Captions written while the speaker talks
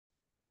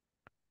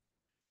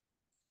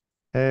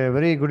A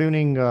very good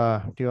evening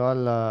to you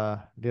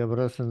all, dear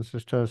brothers and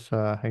sisters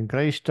in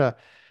Christ.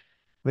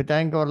 We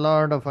thank our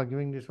Lord for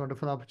giving this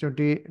wonderful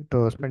opportunity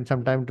to spend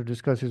some time to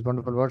discuss His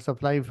wonderful words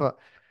of life.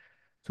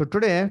 So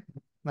today,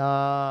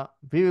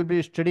 we will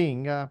be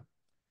studying,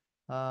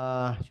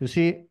 a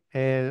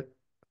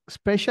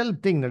special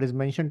thing that is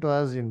mentioned to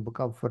us in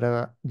book of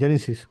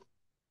Genesis.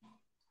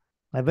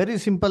 A very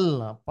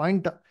simple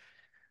point,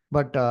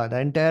 but the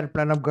entire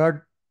plan of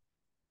God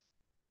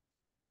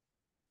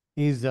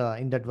is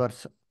in that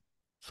verse.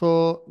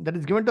 So that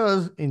is given to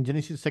us in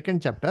Genesis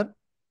second chapter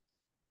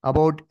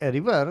about a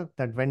river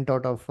that went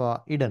out of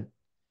Eden.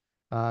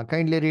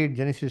 Kindly read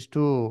Genesis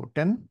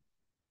 2:10.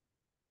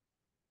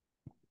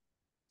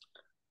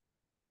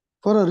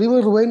 For a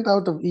river went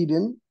out of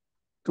Eden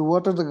to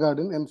water the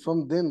garden, and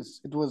from thence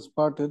it was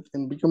parted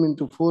and become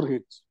into four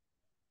heads.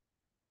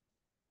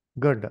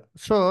 Good.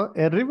 So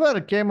a river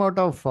came out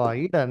of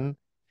Eden,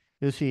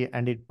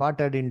 and it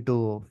parted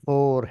into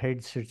four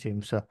heads, it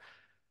seems.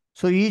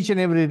 So each and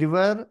every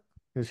river,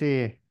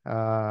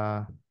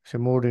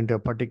 moved into a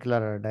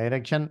particular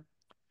direction.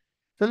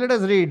 So let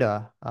us read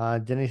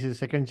Genesis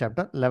second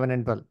chapter, 11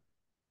 and 12.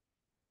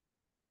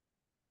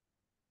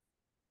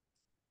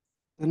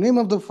 The name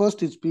of the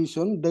first is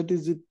Pishon, that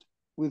is it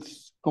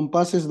which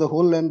compasses the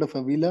whole land of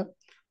Avila,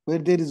 where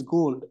there is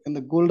gold, and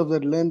the gold of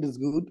that land is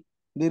good.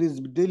 There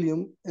is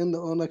bdellium and the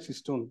onyx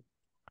stone.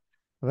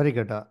 Very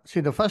good.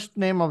 See, the first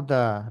name of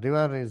the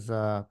river is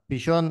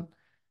Pishon.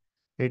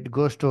 It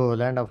goes to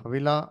land of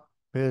Avila,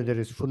 where there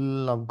is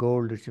full of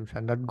gold, it seems,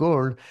 and that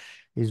gold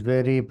is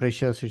very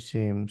precious, it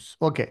seems.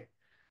 Okay.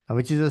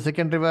 Which is the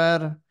second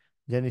river?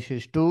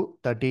 Genesis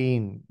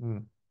 2:13.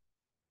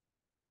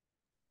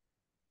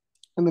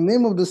 And the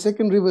name of the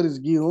second river is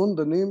Gihon.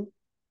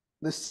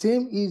 The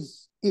same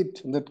is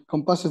it that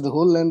compasses the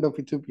whole land of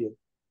Ethiopia.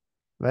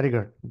 Very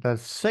good. The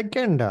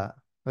second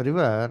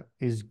river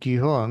is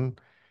Gihon.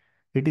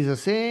 It is the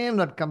same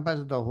that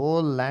compasses the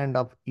whole land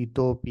of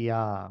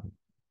Ethiopia.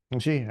 You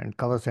see, and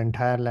covers the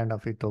entire land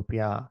of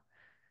Ethiopia.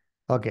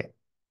 Okay.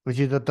 Which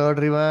is the third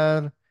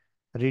river?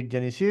 Read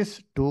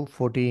Genesis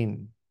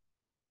 2:14.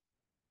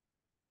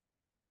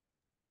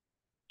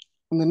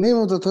 And the name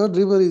of the third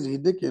river is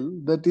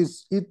Hiddekel, that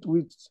is it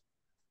which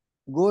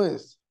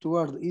goeth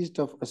toward the east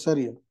of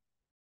Assyria.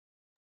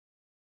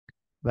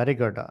 Very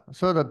good.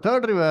 So the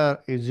third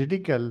river is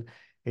Zidikal.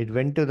 It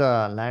went to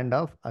the land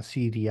of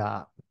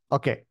Assyria.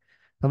 Okay.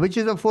 Now, which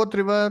is the fourth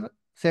river?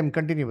 Same,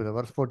 continue with the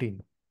verse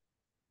 14.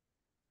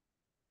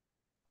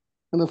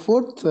 And the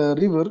fourth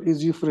river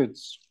is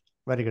Euphrates.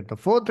 Very good. The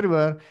fourth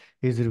river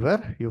is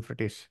river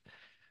Euphrates.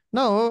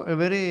 Now, a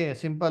very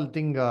simple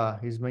thing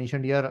is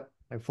mentioned here.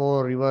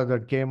 Four rivers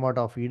that came out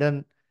of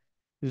Eden.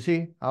 You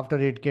see, after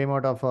it came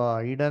out of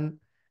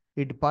Eden,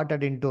 it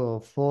parted into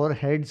four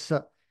heads.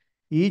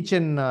 Each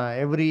and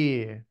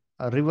every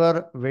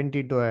river went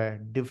into a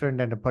different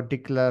and a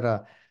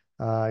particular,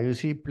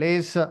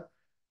 place.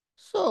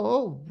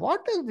 So,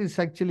 what is this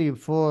actually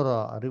four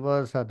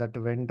rivers that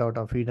went out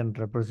of Eden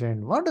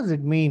represent? What does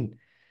it mean?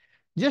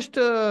 Just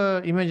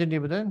imagine,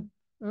 Nivedhan,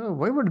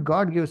 why would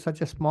God give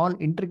such a small,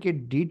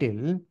 intricate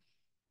detail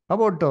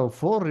about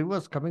four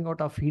rivers coming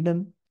out of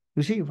Eden?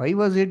 You see, why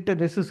was it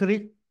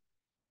necessary?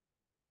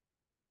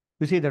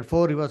 You see that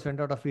four rivers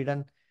went out of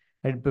Eden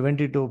and went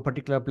into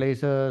particular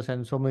places,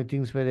 and so many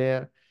things were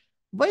there.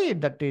 Why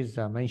that is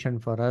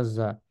mentioned for us?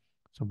 So,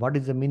 what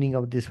is the meaning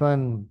of this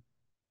one?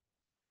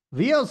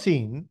 We have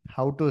seen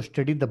how to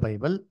study the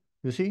Bible.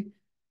 You see,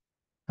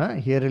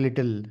 here a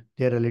little,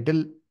 there a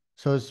little,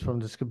 search from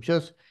the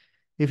scriptures.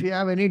 If you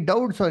have any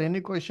doubts or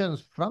any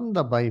questions from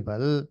the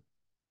Bible,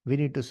 we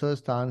need to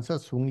search the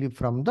answers only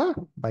from the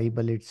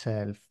Bible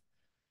itself.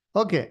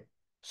 Okay,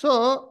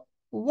 so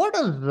what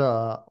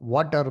does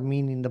water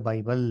mean in the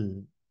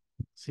Bible?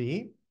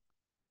 See,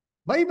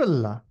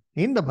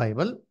 in the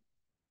Bible,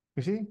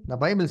 you see, the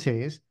Bible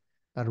says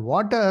that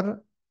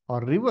water or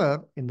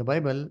river in the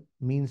Bible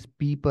means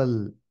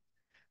people.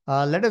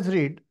 Let us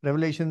read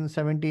Revelation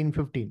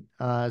 17:15.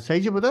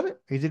 Saiji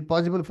brother, is it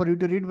possible for you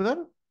to read,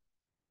 brother?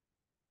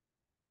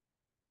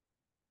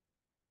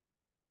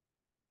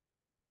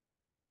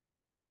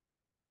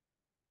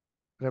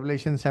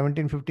 Revelation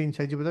 17:15,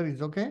 Saiji brother,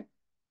 is okay?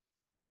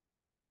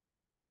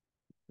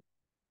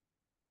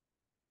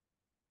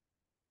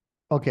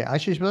 Okay,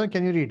 Ashish brother,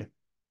 can you read?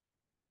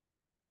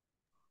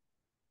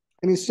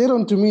 And he said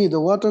unto me, the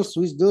waters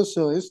which thou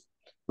sawest,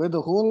 where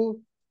the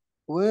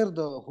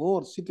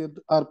whore sitteth,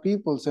 are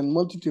peoples and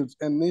multitudes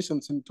and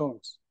nations and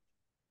tongues.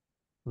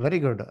 Very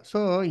good.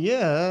 So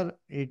here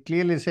it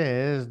clearly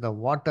says the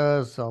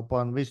waters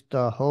upon which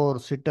the whore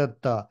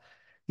sitteth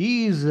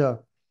is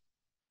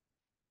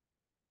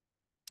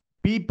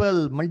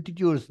people,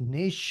 multitudes,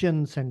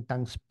 nations, and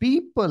tongues.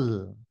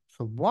 People.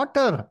 So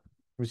water,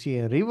 you see,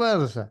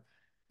 rivers,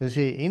 you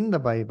see, in the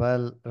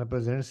Bible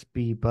represents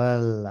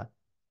people.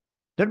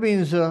 That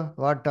means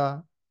what?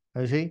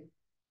 You see,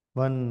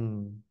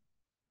 one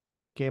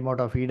came out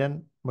of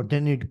Eden, but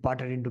then it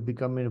parted into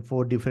becoming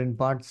four different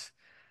parts.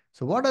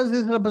 So what does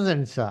this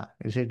represent, sir?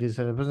 You see, this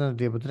represents,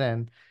 dear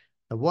Putran,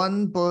 The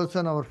one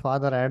person, our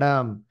father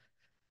Adam,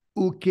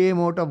 who came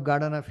out of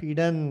Garden of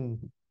Eden.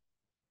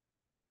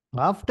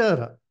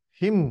 After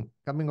him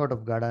coming out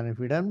of Garden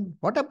of Eden,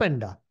 what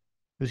happened?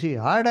 You see,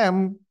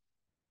 Adam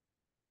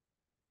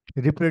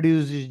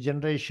reproduced his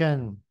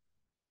generation.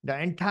 The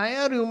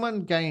entire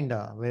humankind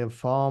were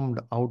formed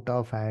out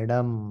of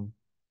Adam.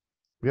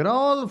 We're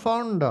all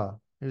found,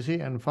 you see,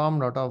 and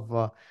formed out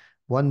of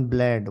one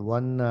blood,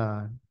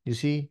 you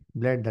see,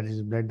 blood, that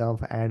is blood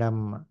of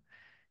Adam.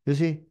 You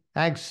see,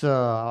 Acts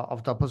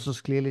of the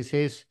Apostles clearly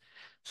says,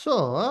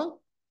 so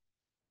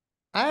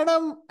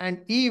Adam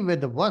and Eve were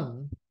the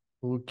one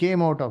who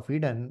came out of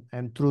Eden,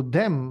 and through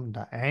them,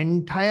 the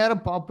entire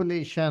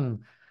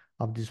population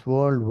of this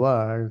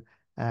world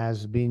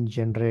has been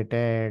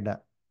generated.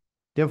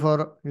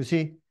 Therefore, you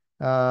see,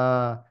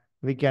 uh,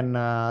 we can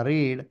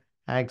read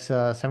Acts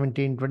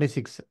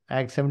 17:26.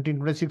 Acts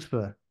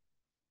 17:26.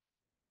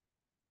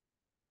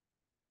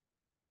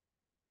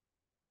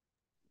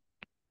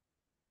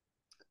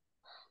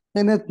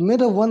 And hath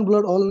made of one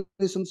blood all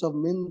nations of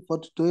men for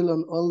to dwell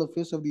on all the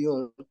face of the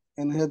earth,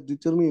 and hath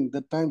determined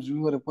the times we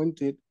were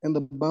appointed and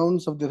the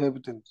bounds of their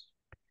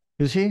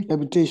You see,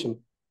 habitation.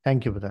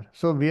 thank you, brother.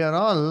 So we are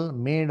all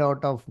made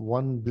out of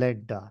one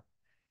blood.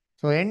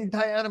 So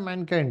entire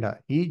mankind,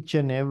 each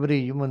and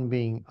every human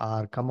being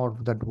are come out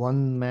of that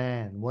one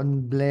man,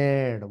 one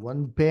blood,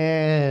 one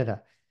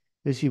pair.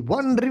 You see,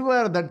 one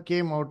river that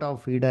came out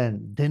of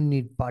Eden, then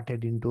it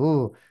parted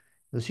into,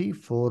 you see,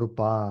 four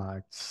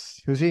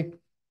parts. You see,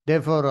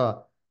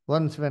 therefore,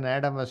 once when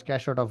Adam was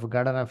cast out of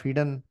Garden of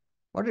Eden,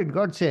 what did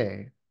God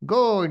say?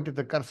 Go into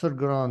the cursed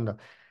ground.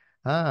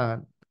 Ah,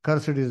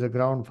 cursed is the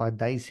ground for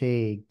thy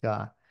sake.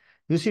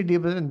 You see, dear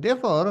brethren,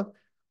 therefore,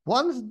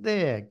 once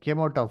they came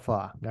out of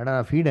Garden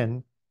of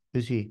Eden,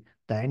 you see,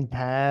 the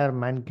entire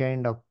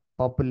mankind of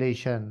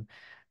population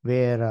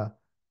were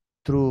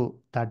through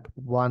that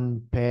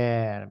one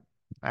pair,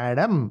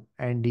 Adam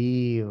and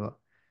Eve.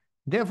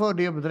 Therefore,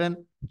 dear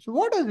brethren, so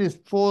what are these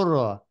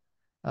four,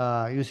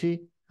 you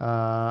see,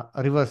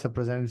 rivers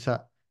represents?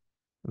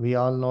 We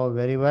all know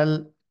very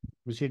well.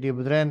 You see, dear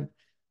brethren,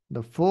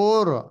 the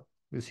four,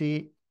 you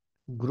see,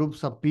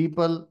 groups of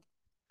people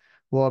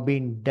who have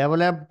been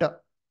developed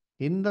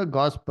in the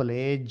gospel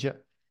age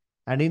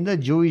and in the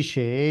Jewish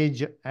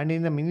age and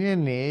in the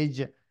millennial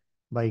age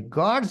by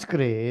God's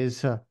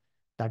grace.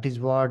 That is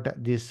what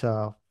this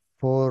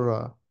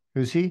four,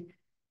 you see,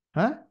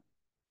 huh,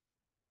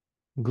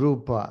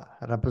 group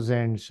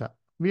represents.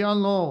 We all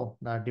know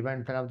the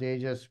divine plan of the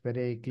ages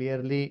very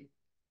clearly.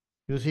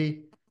 You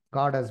see,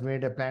 God has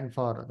made a plan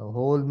for the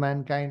whole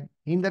mankind.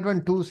 In that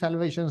one, two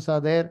salvations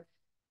are there,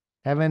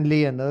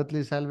 heavenly and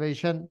earthly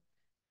salvation.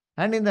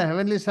 And in the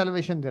heavenly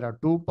salvation, there are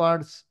two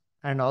parts.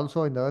 And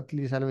also in the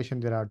earthly salvation,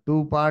 there are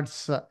two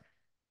parts.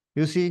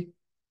 You see,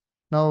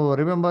 now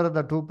remember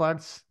the two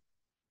parts.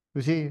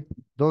 You see,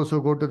 those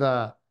who go to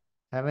the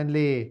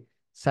heavenly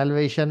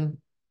salvation,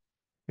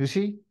 you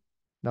see,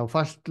 the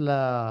first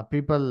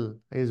people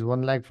is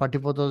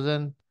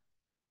 1,44,000.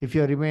 If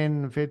you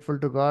remain faithful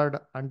to God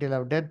until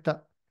our death,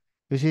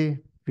 you see,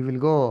 we will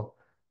go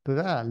to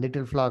the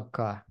little flock.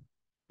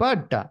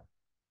 But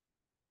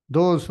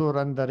those who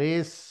run the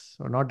race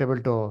are not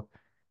able to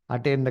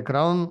attain the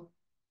crown,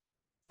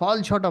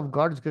 fall short of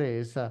God's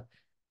grace,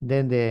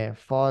 then they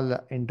fall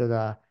into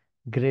the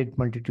great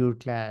multitude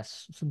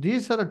class. So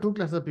these are the two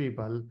classes of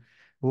people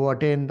who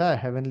attain the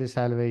heavenly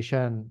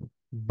salvation.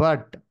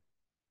 But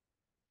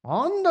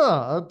on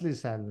the earthly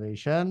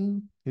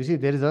salvation, you see,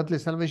 there is earthly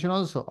salvation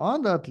also.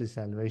 On the earthly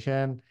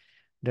salvation,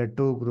 there are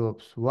two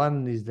groups.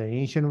 One is the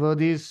ancient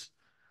worthies,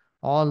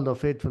 all the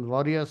faithful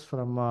warriors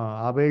from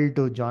Abel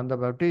to John the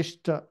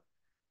Baptist.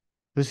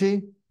 You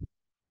see,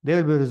 they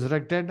will be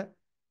resurrected,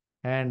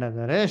 and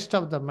the rest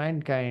of the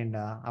mankind,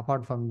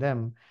 apart from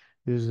them,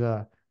 is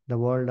the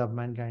world of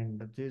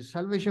mankind. There is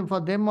salvation for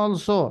them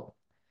also.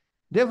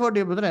 Therefore,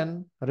 dear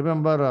brethren,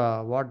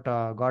 remember what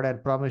God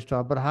had promised to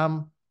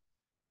Abraham.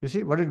 You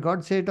see, what did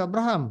God say to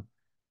Abraham?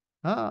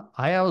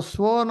 I have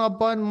sworn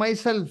upon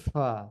myself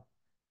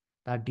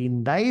that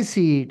in thy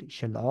seed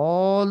shall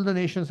all the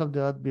nations of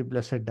the earth be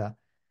blessed.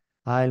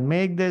 I'll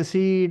make their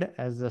seed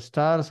as the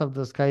stars of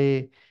the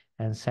sky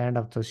and sand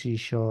of the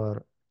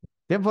seashore.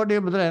 Therefore, dear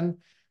brethren,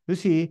 you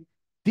see,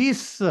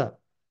 this,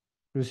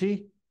 you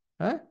see,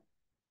 uh,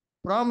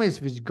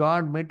 promise which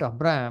God made to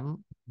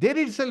Abraham, there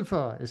itself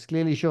is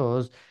clearly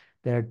shows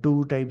there are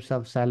two types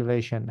of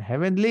salvation,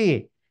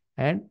 heavenly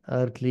and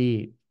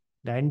earthly.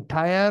 The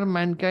entire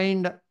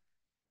mankind,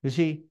 you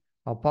see,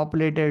 are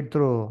populated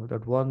through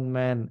that one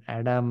man,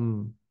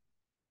 Adam.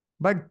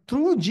 But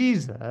through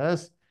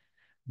Jesus,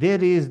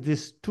 there is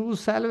this two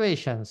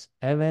salvations,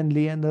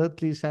 heavenly and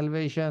earthly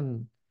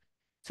salvation.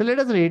 So let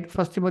us read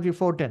 1 Timothy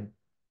 4:10.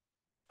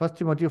 1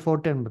 Timothy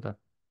 4:10, brother.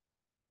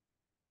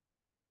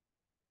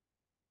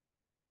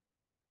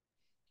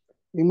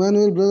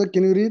 Emmanuel, brother,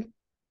 can you read?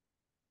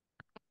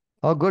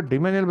 Oh, good.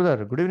 Emmanuel,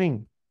 brother. Good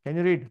evening. Can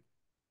you read?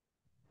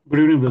 Good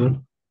evening,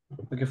 brother.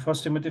 Okay,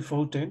 First Timothy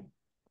 4:10.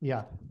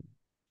 Yeah.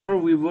 For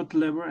we both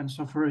labor and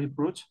suffer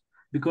reproach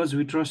because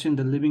we trust in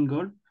the living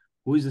God,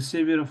 who is the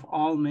savior of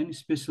all men,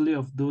 especially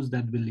of those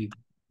that believe.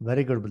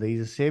 Very good, brother. He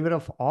is a savior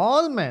of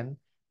all men,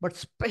 but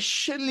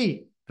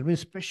specially, that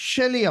means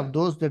specially of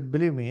those that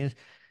believe means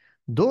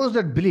those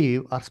that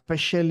believe are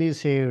specially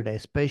saved. A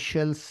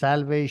special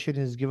salvation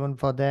is given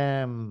for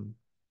them.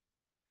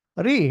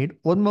 Read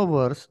one more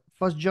verse,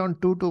 First John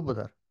 2 2,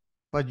 brother.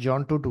 First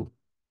John 2 2.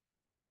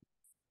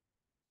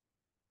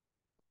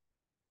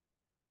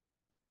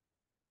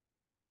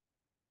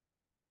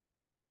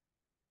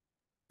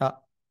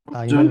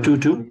 Ah, John 2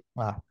 2.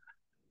 ah,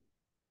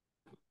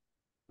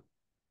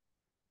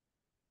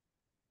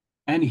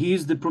 And he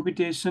is the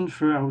propitiation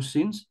for our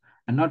sins,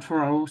 and not for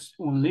ours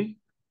only,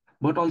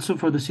 but also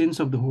for the sins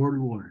of the whole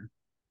world.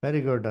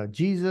 very good.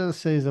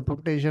 Jesus is a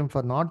propitiation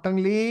for not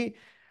only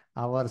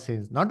our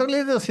sins, not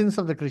only the sins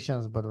of the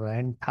Christians, but the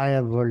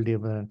entire world, dear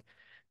brother.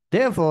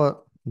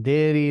 Therefore,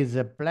 there is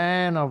a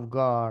plan of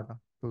God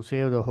to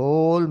save the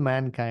whole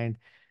mankind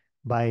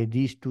by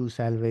these two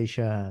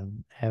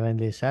salvation,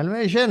 heavenly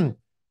salvation,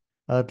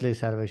 earthly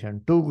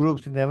salvation. Two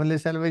groups in the heavenly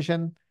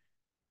salvation,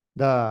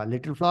 the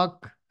little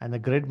flock and the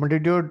great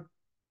multitude.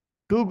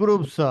 Two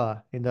groups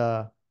in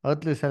the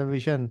earthly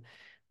salvation,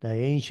 the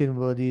ancient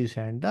worthies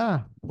and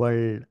the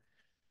world.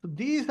 So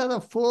these are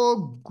the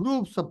four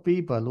groups of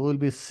people who will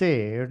be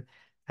saved,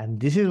 and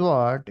this is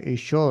what is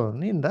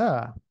shown in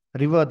the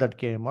river that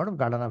came out of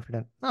Garden of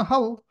Eden. Now,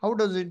 how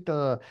does it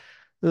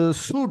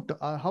suit?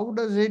 How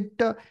does it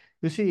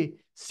you see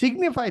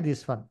signify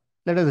this one?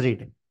 Let us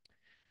read.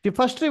 The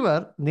first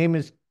river name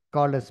is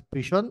called as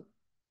Pishon.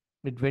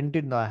 It went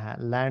in the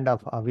land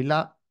of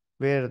Avila,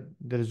 where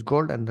there is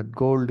gold, and that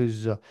gold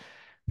is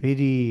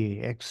very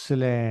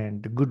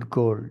excellent, good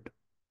gold.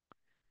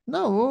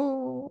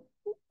 Now,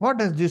 what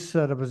does this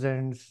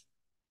represents?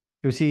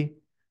 You see,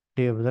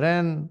 dear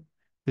brethren,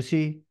 you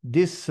see,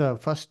 this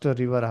first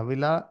river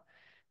Avila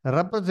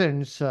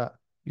represents,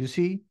 you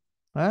see,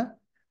 uh,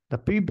 the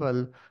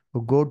people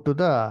who go to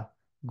the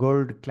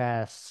gold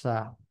class.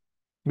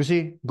 You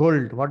see,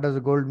 gold. What does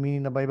gold mean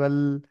in the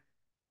Bible?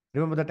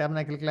 Remember the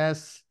tabernacle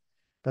class?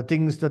 The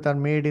things that are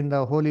made in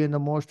the holy and the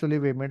most holy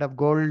were made of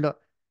gold,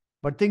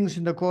 but things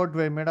in the court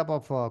were made up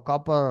of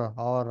copper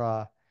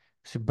or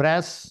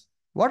brass.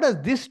 What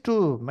does these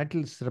two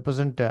metals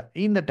represent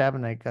in the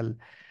tabernacle?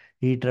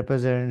 It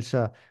represents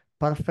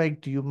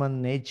perfect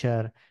human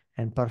nature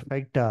and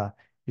perfect,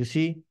 you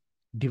see,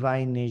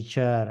 divine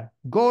nature.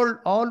 Gold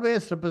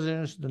always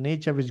represents the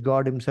nature which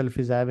God Himself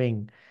is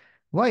having,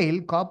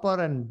 while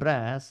copper and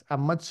brass are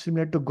much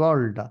similar to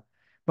gold,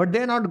 but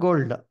they're not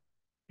gold.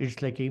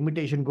 It's like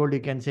imitation gold, you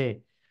can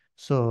say.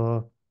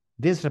 So,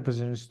 this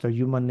represents the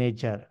human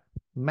nature.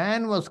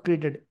 Man was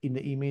created in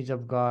the image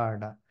of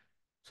God.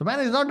 So,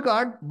 man is not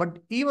God, but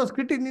he was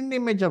created in the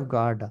image of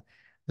God,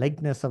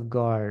 likeness of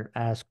God.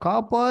 As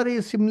copper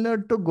is similar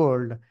to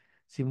gold,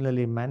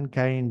 similarly,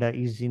 mankind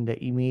is in the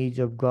image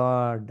of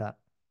God.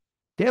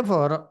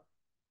 Therefore,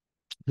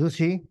 you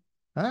see,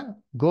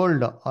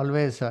 gold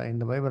always in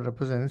the Bible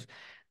represents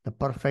the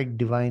perfect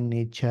divine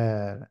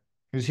nature.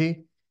 You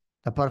see,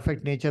 the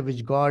perfect nature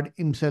which God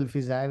Himself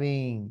is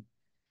having.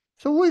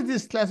 So, who is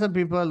this class of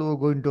people who are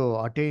going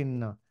to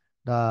attain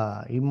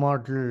the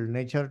immortal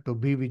nature to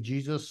be with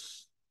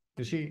Jesus?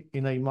 You see,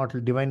 in the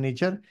immortal divine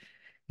nature,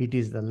 it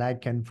is the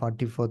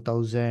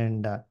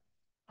 144,000.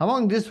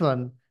 Among this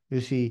one, you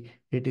see,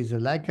 it is a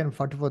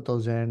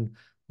 144,000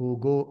 who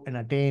go and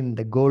attain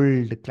the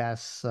gold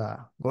class,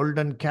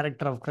 golden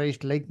character of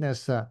Christ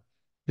likeness.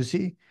 You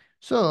see,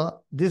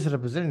 so this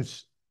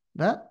represents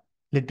the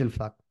little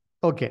flock.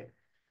 Okay.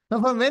 Now,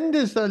 from when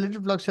this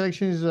little flock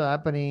selection is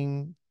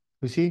happening,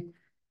 you see,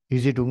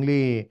 is it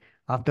only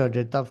after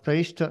death of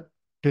Christ?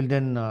 Till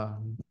then,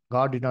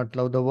 God did not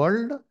love the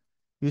world.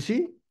 You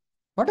see,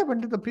 what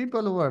happened to the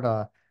people who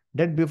were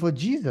dead before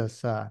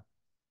Jesus?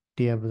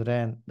 Dear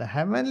brethren, the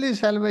heavenly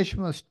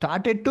salvation was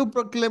started to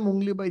proclaim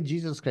only by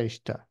Jesus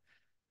Christ.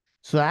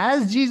 So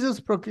as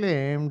Jesus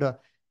proclaimed,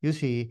 you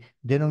see,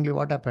 then only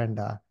what happened?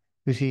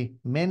 You see,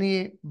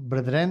 many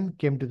brethren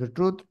came to the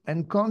truth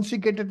and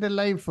consecrated their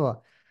life.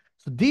 So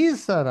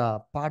these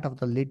are part of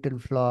the little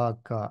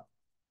flock.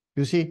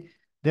 You see,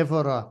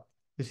 therefore,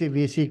 you see,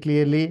 we see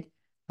clearly.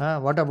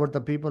 What about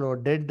the people who are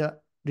dead?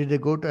 Did they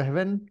go to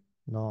heaven?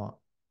 No,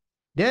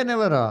 they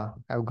never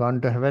have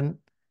gone to heaven.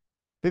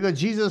 Because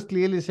Jesus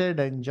clearly said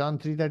in John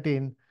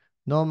 3:13,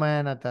 no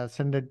man hath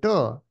ascended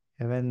to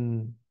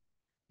heaven.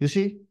 You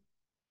see,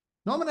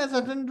 no man has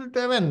ascended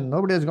to heaven.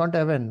 Nobody has gone to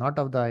heaven. Not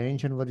of the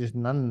ancient words,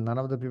 none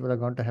of the people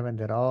have gone to heaven.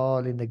 They're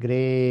all in the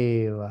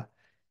grave.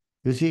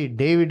 You see,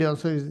 David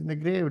also is in the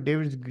grave.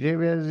 David's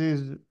grave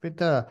is with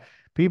the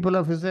people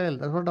of Israel.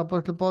 That's what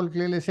Apostle Paul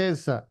clearly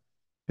says.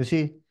 You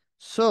see,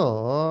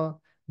 so,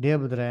 dear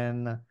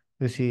brethren,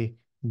 you see,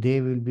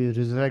 they will be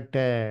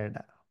resurrected.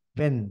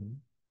 When?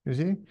 You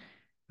see?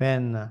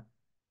 When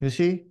you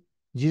see,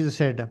 Jesus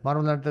said,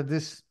 marvel not at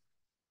this,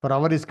 for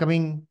hour is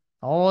coming,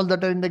 all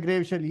that are in the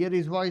grave shall hear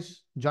his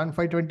voice. John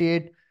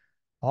 5:28.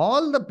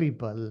 All the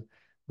people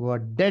who are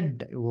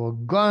dead, who are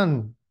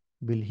gone,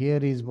 will hear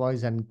his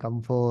voice and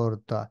come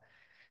forth.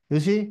 You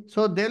see,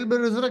 so there'll be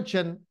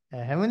resurrection,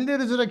 a heavenly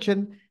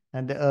resurrection,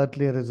 and the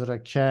earthly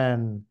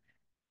resurrection.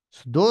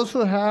 So those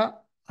who have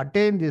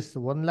attained this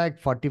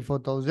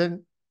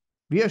 1,44,000,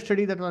 we have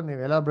studied that one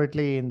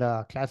elaborately in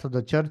the class of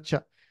the church.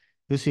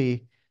 You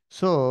see,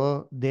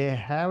 so they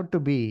have to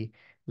be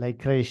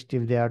like Christ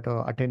if they are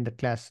to attend the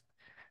class.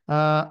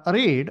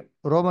 Read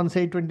Romans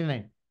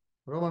 8:29.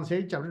 Romans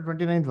 8, chapter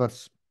 29th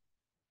verse.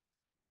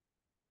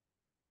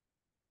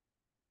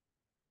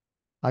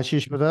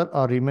 Ashish brother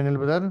or Emmanuel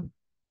brother.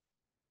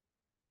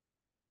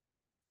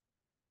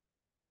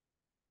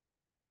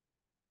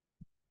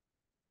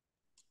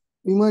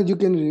 Imaj, you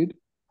can read.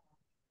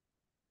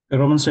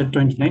 Romans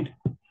 8:29.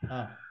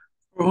 Ah.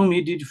 For whom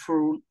he did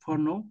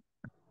foreknow,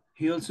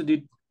 he also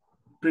did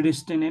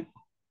predestinate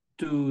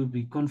to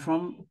be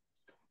conformed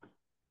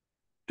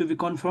to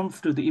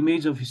the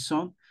image of his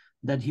son,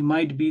 that he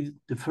might be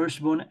the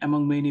firstborn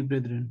among many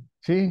brethren.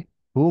 See,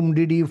 whom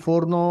did he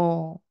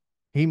foreknow?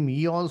 Him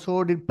he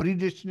also did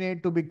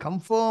predestinate to be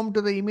conformed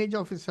to the image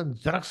of his son.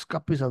 Xerox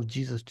copies of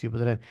Jesus to you,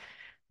 brethren.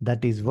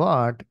 That is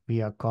what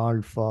we are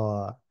called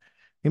for.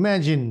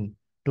 Imagine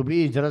to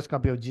be Xerox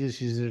copy of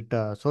Jesus. Is it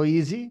so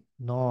easy?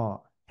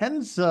 No.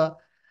 Hence,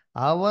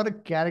 our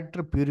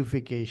character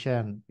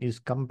purification is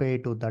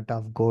compared to that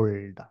of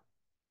gold.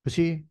 You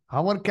see,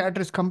 our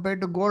character is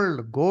compared to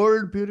gold.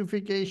 Gold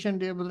purification,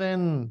 dear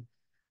brethren.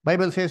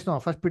 Bible says no.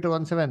 1 Peter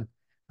 1:7.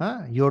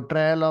 Your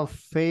trial of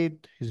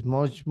faith is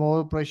much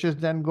more precious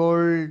than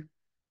gold.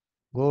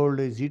 Gold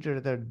is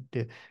heated at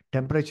the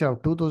temperature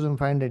of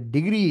 2500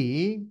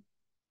 degree,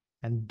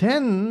 and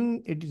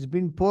then it is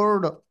been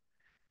poured.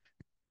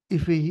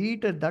 If we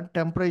heat at that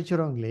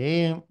temperature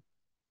only,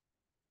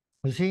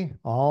 you see,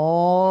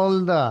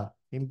 all the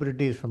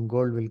impurities from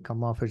gold will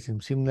come off it.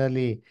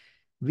 Similarly,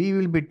 we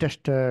will be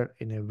tested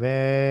in a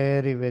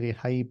very, very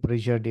high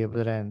pressure, dear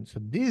brethren.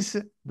 So this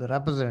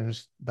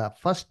represents the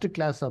first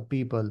class of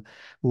people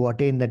who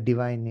attain the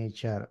divine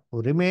nature,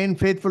 who remain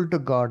faithful to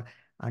God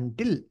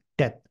until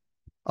death.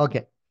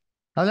 Okay.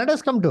 Now let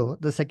us come to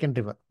the second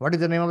river. What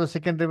is the name of the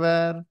second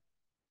river?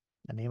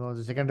 The name of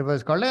the second river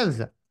is called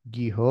as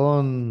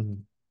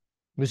Gihon.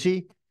 You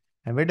see,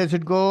 and where does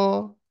it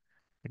go?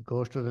 It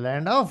goes to the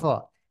land of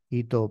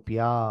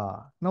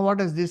Ethiopia. Now, what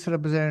does this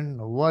represent?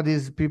 Who are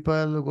these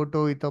people who go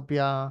to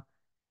Ethiopia?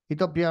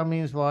 Ethiopia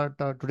means what?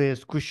 Today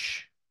is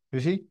Kush. You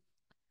see?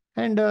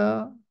 And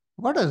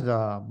what does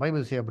the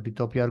Bible say about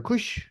Ethiopia or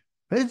Kush?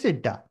 Where is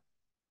it?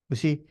 You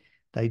see,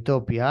 the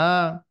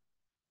Ethiopia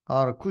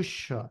or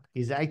Kush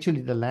is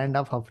actually the land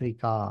of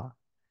Africa.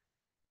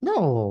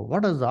 No,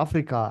 what does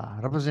Africa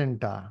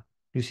represent?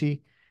 You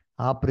see,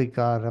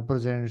 Africa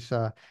represents,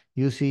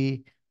 you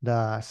see,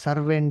 the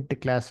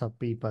servant class of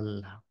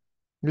people.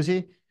 You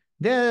see,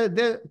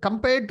 they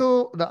compared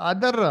to the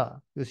other,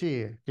 you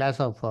see, class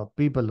of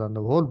people on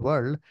the whole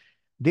world,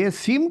 they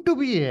seem to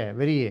be a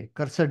very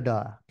cursed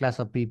class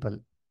of people.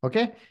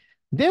 Okay,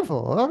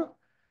 therefore,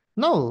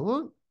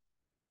 now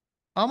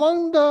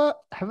among the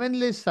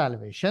heavenly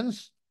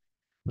salvations,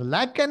 the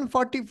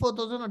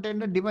 144,000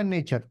 attended divine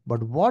nature.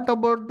 But what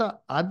about the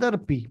other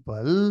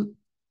people?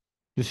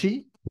 You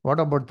see,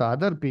 what about the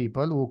other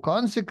people who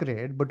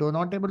consecrate but were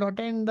not able to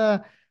attend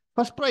the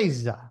first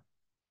prize?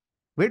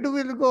 Where do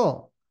we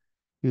go?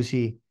 You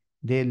see,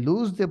 they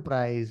lose the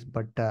prize,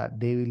 but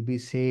they will be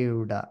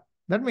saved.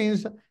 That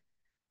means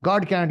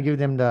God cannot give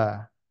them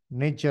the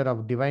nature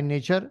of divine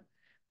nature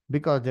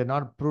because they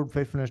not proved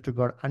faithfulness to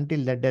God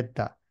until the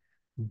death.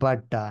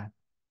 But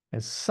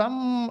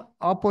some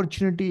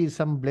opportunity,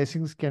 some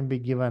blessings can be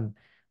given.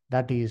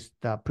 That is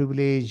the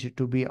privilege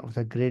to be of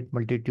the great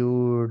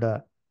multitude.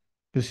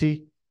 You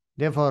see,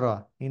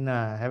 therefore, in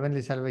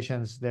heavenly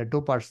salvations, there are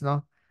two parts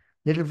now,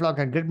 little flock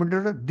and great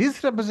multitude.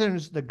 This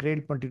represents the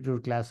great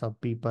multitude class of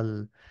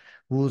people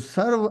who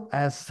serve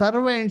as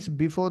servants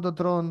before the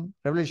throne.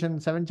 Revelation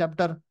 7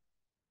 chapter.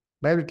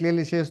 Bible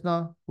clearly says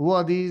now, who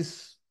are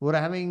these who are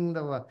having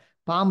the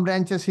palm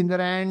branches in their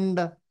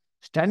hand,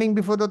 standing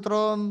before the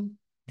throne?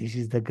 This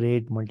is the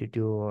great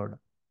multitude.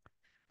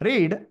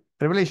 Read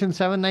Revelation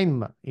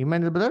 7:9.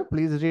 Emmanuel brother,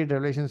 please read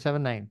Revelation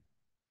 7:9.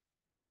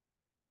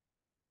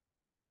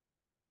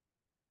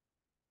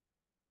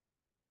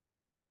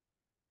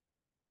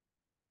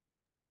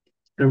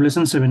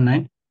 Revelation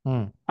 7:9.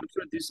 Hmm.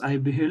 After this I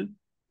beheld,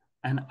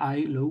 and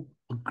I lo,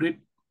 a great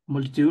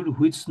multitude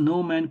which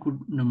no man could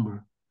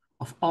number,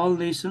 of all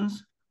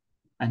nations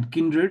and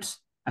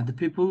kindreds, and the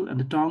people and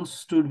the tongues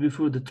stood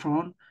before the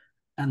throne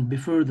and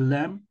before the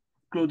Lamb,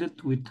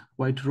 clothed with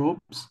white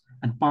robes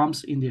and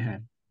palms in their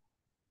hand.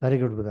 Very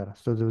good, brother.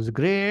 So there was a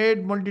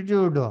great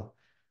multitude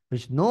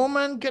which no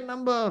man can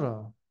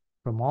number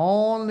from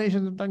all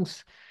nations and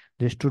tongues.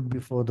 They stood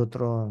before the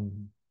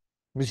throne.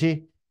 You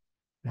see,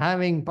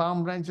 having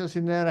palm branches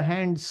in their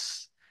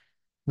hands.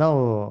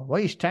 Now,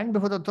 why stand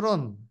before the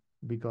throne?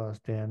 Because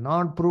they are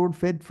not proved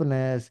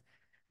faithfulness.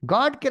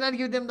 God cannot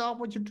give them the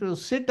opportunity to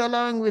sit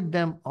along with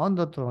them on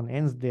the throne.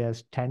 Hence, they are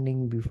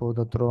standing before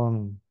the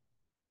throne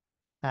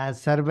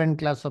as servant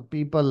class of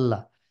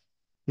people.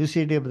 You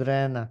see, dear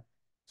brethren.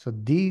 So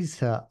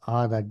these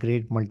are the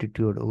great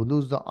multitude who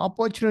lose the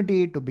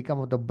opportunity to become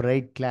of the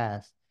bright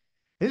class.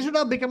 Instead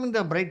of becoming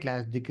the bright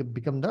class, they could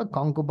become the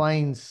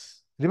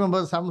concubines.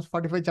 Remember Psalms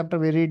 45 chapter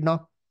we read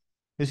now?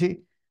 You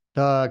see,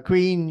 the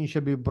queen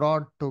should be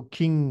brought to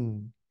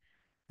king,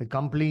 a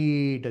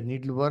complete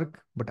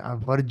needlework, but a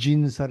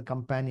virgins, her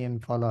companion,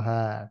 follow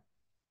her.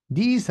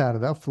 These are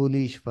the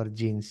foolish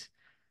virgins.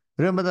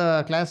 Remember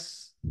the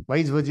class,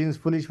 wise virgins,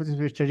 foolish virgins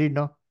we studied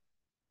now?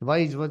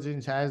 Wise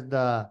virgins has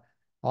the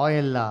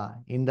oil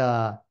in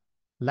the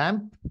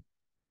lamp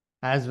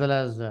as well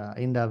as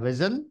in the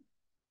vessel.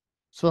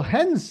 So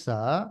hence,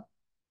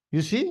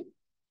 you see,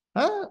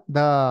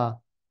 the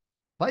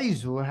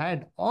wise who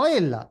had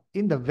oil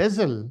in the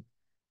vessel,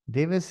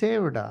 they were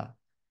saved. But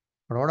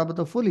what about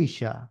the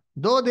foolish?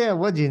 Though they are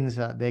virgins,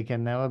 they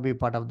can never be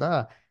part of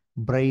the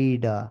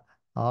bride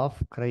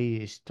of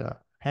Christ.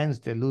 Hence,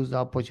 they lose the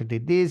opportunity.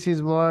 This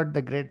is what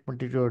the great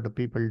multitude of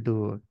people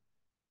do.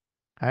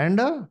 And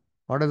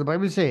what does the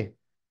Bible say?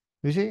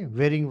 You see,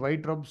 wearing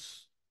white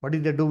robes. What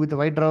did they do with the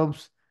white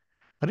robes?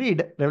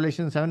 Read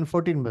Revelation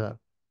 7:14, brother.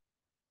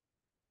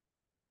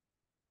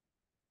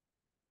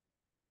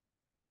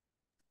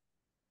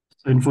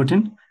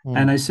 7:14.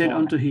 And Hmm. I said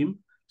unto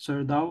him,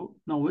 Sir, thou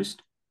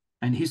knowest.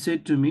 And he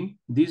said to me,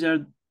 these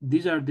are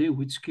they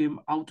which came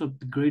out of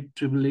the great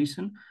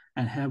tribulation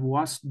and have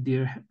washed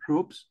their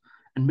robes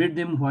and made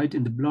them white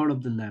in the blood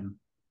of the Lamb.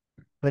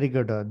 Very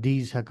good.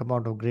 These have come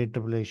out of great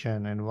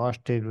tribulation and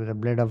washed it with the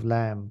blood of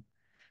Lamb.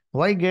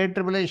 Why great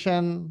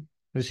tribulation?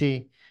 You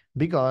see,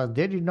 because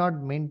they did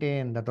not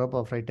maintain the rope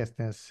of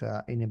righteousness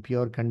in a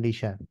pure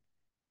condition.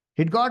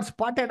 It got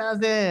spotted as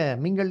they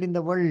mingled in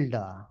the world.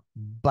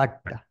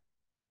 But,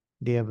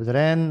 dear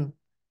brethren,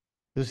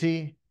 you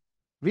see,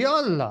 we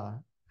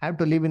all have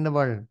to live in the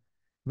world.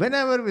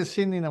 Whenever we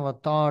sin in our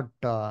thought,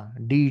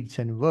 deeds,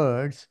 and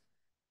words,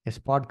 a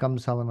spot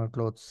comes on our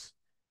clothes.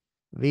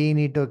 We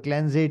need to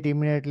cleanse it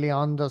immediately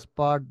on the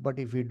spot. But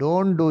if we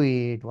don't do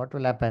it, what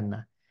will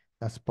happen?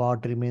 The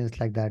spot remains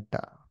like that.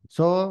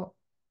 So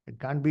it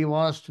can't be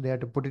washed. They have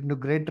to put it into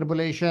great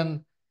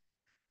tribulation.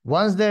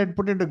 Once they had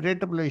put into great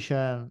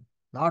tribulation,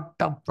 lot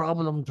of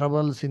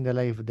troubles in their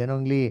life, then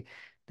only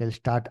they'll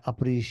start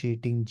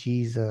appreciating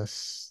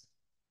Jesus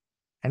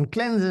and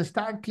cleanse,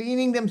 start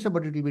cleaning themselves,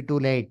 but it will be too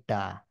late.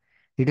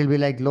 It will be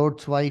like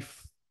Lot's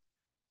wife.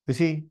 You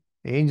see,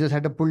 the angels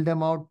had to pull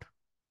them out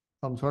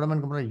from Sodom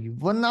and Gomorrah.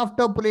 Even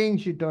after praying,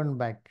 she turned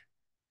back,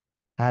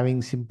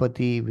 having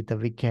sympathy with the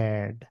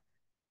wicked,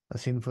 a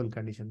sinful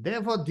condition.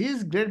 Therefore,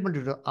 these great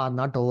multitude are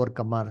not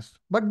overcomers,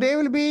 but they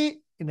will be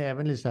in a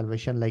heavenly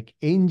salvation like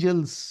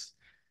angels,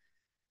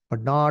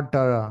 but not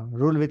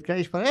rule with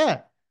Christ for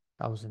a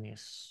 1,000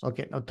 years.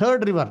 Okay, now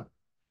third river.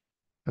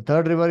 The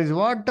third river is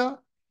what?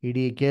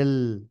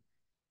 Hiddekel.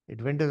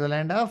 It went to the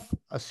land of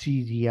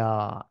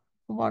Assyria.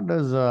 What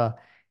does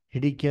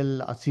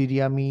Hiddekel,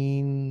 Assyria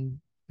mean?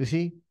 You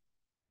see?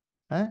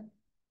 Huh?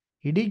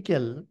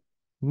 Hiddekel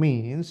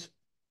means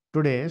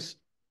today's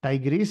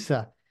Tigris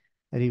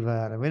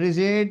river. Where is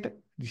it?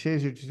 It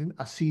says it is in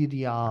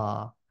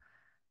Assyria.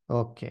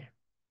 Okay.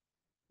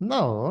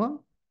 Now,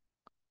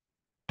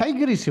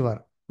 Tigris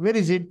river. Where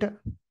is it?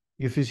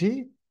 If you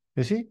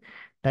see,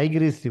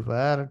 Tigris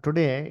river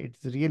today,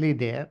 it's really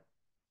there.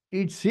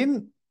 It's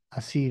in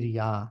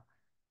Assyria.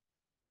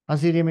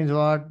 Assyria means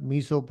what?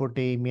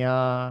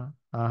 Mesopotamia.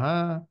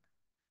 Uh-huh.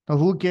 Now,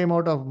 who came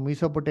out of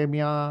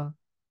Mesopotamia?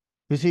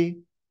 You see,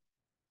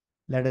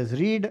 let us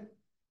read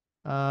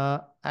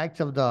Acts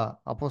of the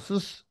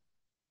Apostles,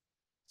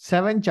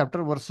 7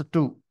 chapter verse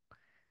 2.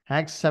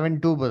 Acts 7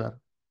 2, brother.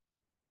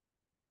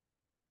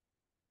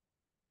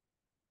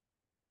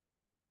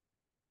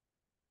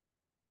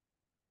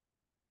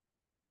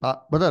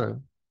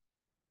 Brother,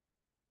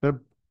 uh,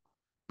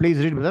 please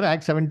read, brother.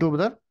 Acts 7 2,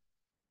 brother.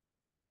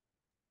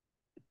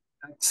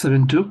 Acts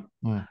 7:2.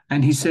 Hmm.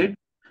 And he said,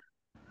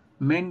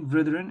 Men,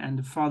 brethren,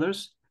 and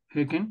fathers,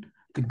 hearken,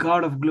 the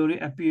God of glory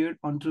appeared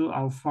unto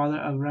our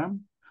father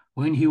Abraham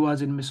when he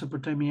was in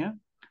Mesopotamia,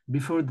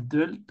 before they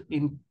dwelt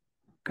in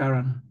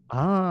Haran.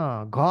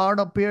 God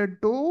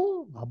appeared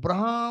to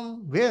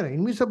Abraham. Where?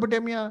 In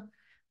Mesopotamia.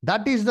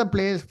 That is the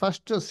place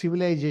first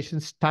civilization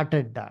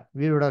started.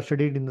 We would have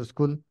studied in the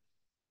school.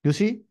 You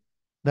see,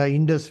 the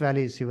Indus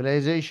Valley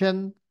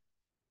civilization.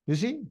 You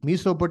see,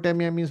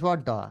 Mesopotamia means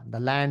what? The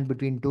land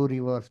between two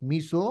rivers.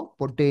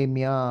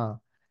 Mesopotamia.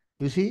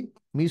 You see,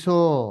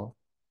 Meso.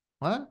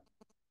 Huh?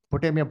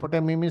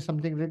 Potamia means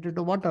something related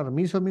to water.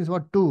 Meso means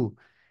what? Two.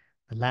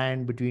 The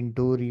land between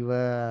two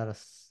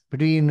rivers,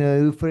 between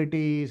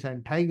Euphrates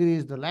and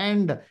Tigris, the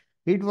land,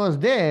 it was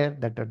there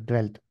that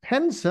dwelt.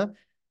 Hence,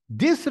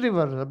 this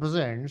river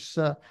represents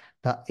the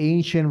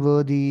ancient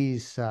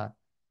worthies.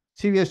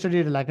 See, we have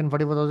studied like in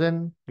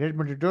 44,000, great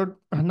multitude.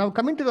 Now,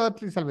 coming to the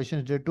earthly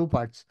salvation, there are two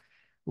parts.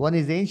 One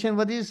is the ancient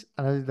worthies,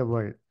 another is the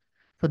world.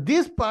 So,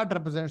 this part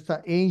represents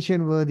the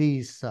ancient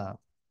worthies.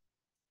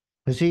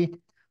 You see,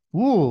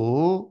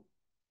 who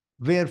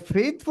were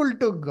faithful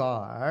to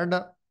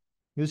God,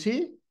 you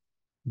see,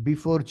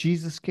 before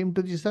Jesus came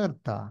to this earth.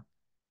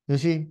 You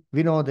see,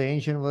 we know the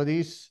ancient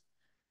worthies.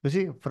 You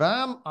see,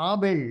 from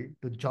Abel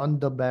to John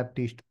the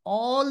Baptist,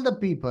 all the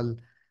people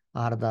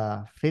are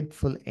the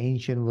faithful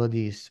ancient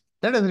worthies.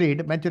 Let us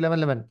read Matthew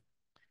 11:11.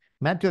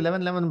 Matthew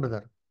 11:11,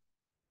 brother.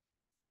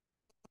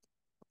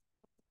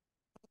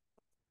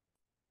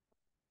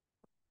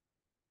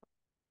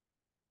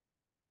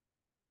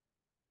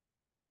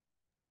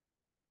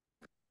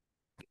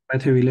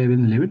 Matthew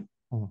 11:11.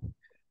 Hmm.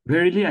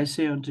 Verily I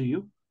say unto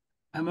you,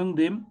 among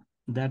them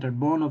that are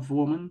born of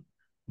woman,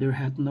 there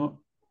hath not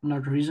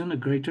risen a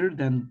greater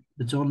than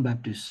the John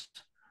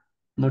Baptist.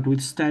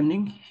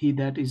 Notwithstanding, he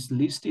that is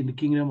least in the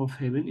kingdom of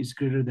heaven is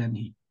greater than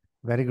he.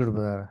 Very good,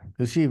 brother.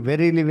 You see,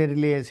 verily,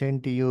 verily, I say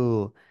unto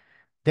you,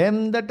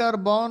 them that are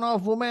born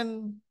of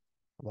women,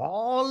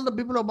 all the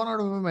people are born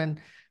out of women,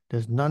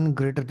 there's none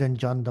greater than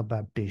John the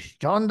Baptist.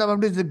 John the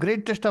Baptist is the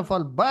greatest of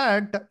all,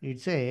 but it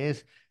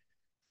says,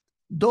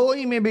 though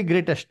he may be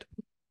greatest,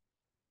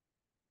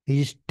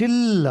 he is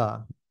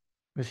still,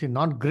 you see,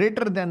 not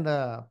greater than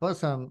the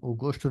person who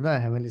goes to the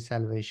heavenly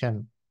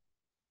salvation.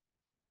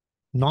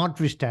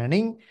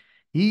 Notwithstanding,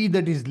 he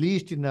that is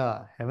least in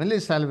the heavenly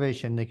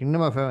salvation, the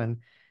kingdom of heaven,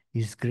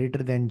 is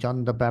greater than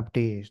John the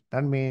Baptist.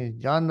 That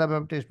means John the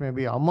Baptist may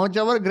be how much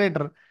ever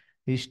greater,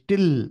 is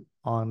still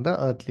on the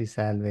earthly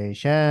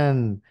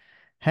salvation.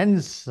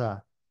 Hence,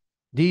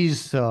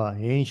 these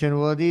ancient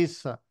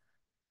worthies,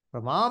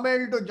 from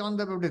Abel to John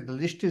the Baptist, the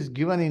list is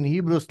given in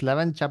Hebrews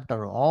 11th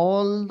chapter.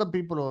 All the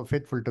people who are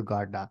faithful to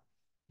God.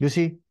 You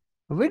see,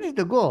 where did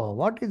they go?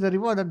 What is the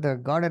reward that the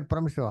God had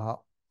promised you?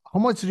 How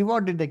much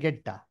reward did they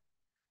get?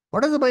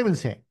 What does the Bible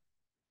say?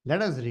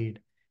 Let us read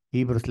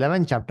Hebrews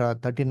 11 chapter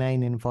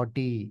 39 and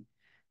 40.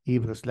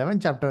 Hebrews 11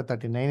 chapter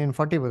 39 and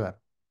 40, brother.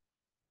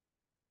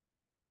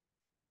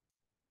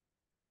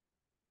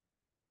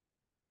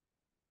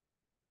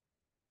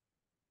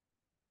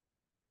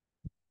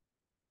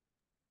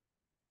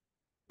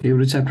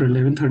 Hebrews chapter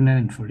 11, 39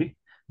 and 40.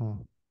 Hmm.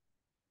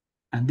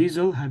 And these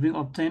all, having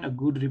obtained a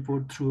good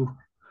report through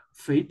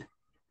faith,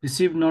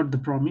 received not the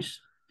promise,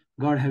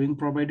 God having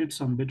provided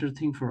some better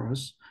thing for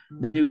us,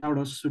 that they without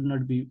us should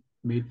not be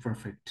made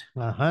perfect.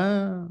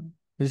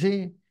 You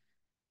see,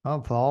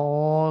 of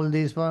all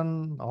this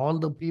one, all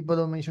the people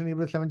who mentioned in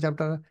Hebrews 11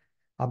 chapter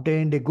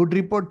obtained a good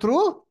report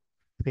through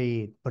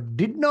faith, but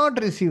did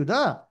not receive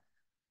the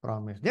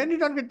promise. They did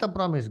not get the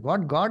promise.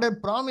 What God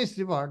had promised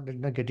reward, did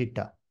not get it.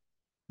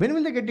 When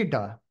will they get it?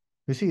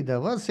 You see, the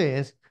verse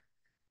says,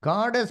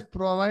 God has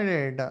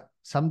provided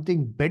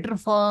something better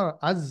for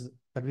us,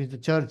 that is the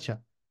church.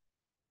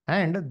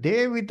 And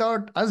they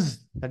without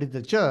us, that is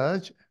the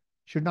church,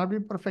 should not be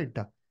perfect.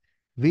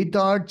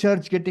 Without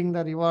church getting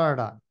the reward,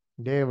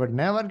 they would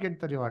never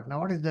get the reward. Now,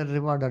 what is the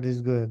reward that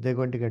is good? They're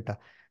going to get?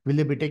 Will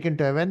they be taken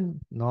to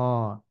heaven?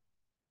 No.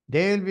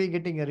 They will be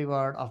getting a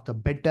reward of the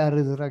better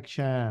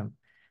resurrection.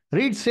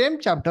 Read same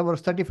chapter,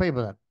 verse 35,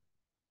 brother.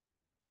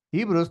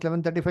 Hebrews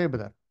 11:35,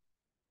 brother.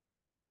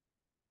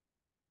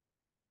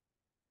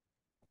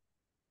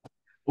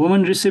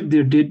 Women received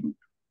their dead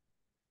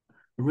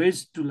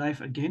raised to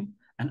life again,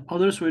 and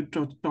others were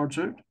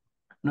tortured,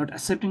 not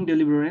accepting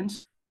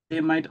deliverance, they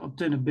might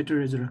obtain a better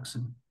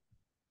resurrection.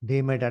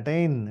 They might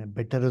attain a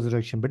better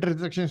resurrection. Better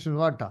resurrection is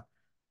what?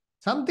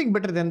 Something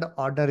better than the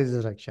order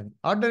resurrection.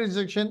 Order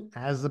resurrection,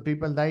 as the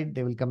people died,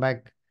 they will come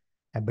back.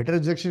 A better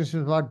resurrection is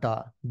what?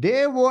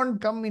 They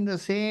won't come in the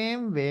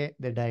same way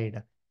they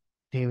died.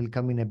 They will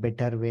come in a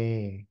better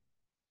way.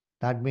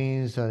 That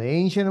means the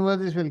ancient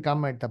worthies will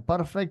come at the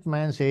perfect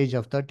man's age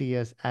of 30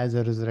 years as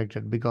a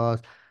resurrected,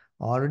 because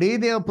already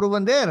they have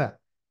proven their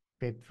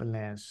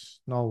faithfulness.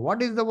 Now,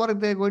 what is the work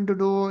they are going to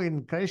do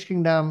in Christ's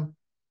kingdom?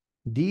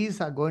 These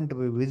are going to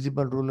be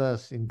visible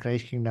rulers in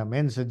Christ's kingdom.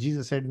 Hence,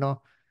 Jesus said,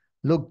 no,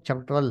 Luke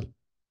chapter 12,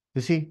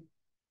 you see,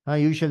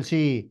 you shall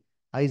see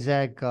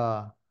Isaac,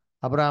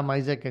 Abraham,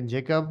 Isaac, and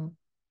Jacob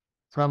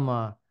from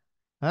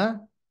uh,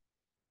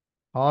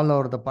 all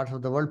over the parts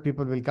of the world.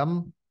 People will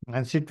come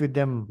and sit with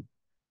them.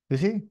 You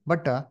see,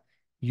 but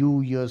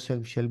you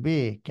yourself shall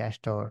be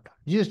cast out.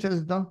 Jesus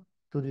tells now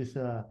to this,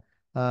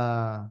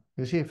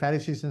 you see,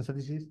 Pharisees and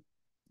Sadducees.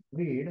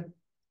 Read,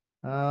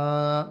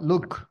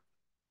 Luke.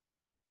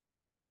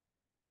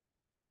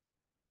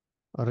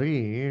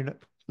 Read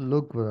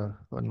Luke,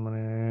 1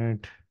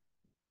 minute.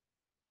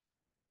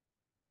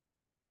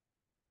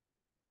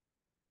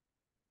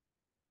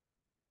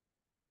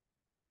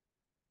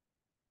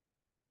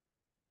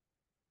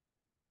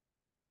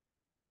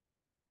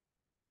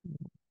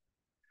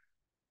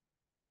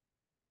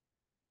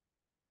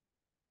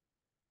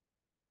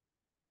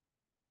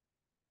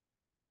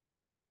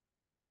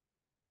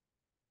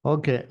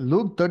 Okay,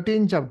 Luke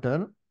 13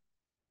 chapter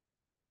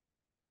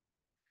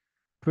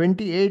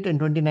 28 and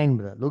 29,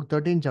 brother. Luke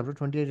 13 chapter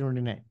 28 and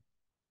 29.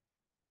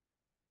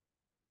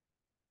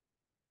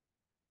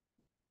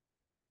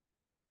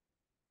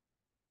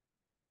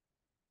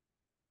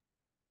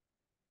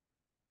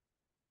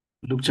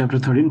 Luke chapter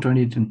 13,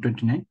 28 and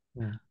 29.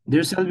 Hmm.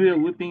 There shall be a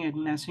weeping and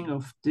gnashing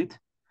of teeth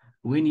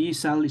when ye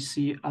shall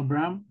see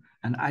Abraham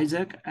and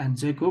Isaac and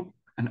Jacob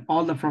and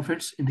all the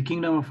prophets in the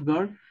kingdom of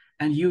God,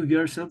 and you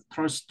yourself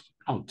thrust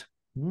out.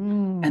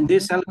 And they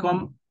shall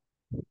come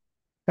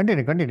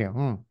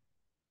Continue.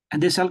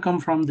 And they shall come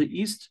from the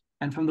east,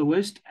 and from the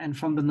west, and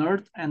from the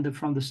north, and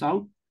from the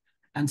south,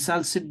 and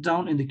shall sit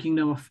down in the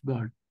kingdom of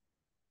God.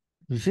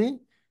 You see,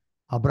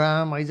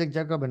 Abraham, Isaac,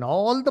 Jacob, and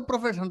all the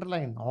prophets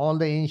underline, all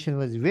the ancient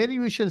words. Where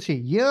you shall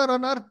see, here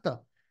on earth,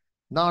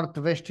 north,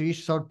 west,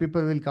 east, south,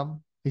 people will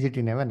come. Is it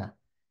in heaven?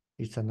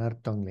 It's on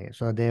earth only.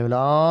 So they will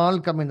all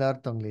come in the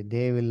earth only.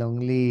 They will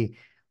only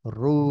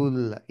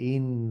rule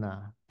in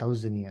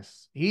 1,000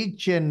 years.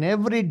 Each and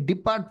every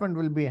department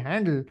will be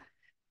handled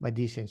by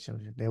these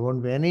ancients. There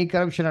won't be any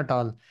corruption at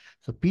all.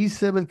 So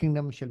peaceable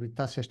kingdom shall be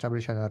thus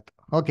established on earth.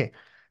 Okay.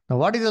 Now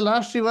what is the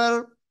last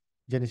river?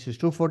 Genesis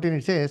 2:14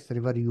 it says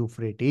river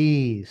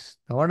Euphrates.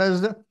 Now what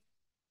does the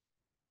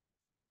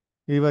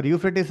river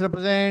Euphrates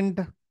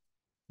represent?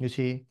 You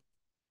see,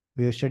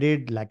 we have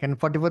studied like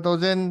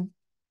 44,000.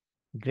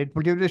 Great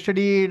multitude we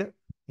studied.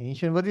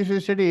 Ancient words we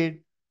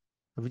studied.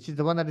 Which is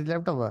the one that is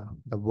left over?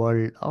 The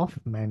world of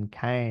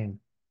mankind.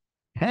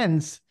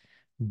 Hence,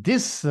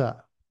 this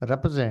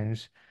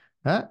represents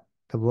the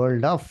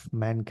world of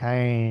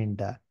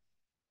mankind.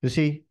 You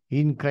see,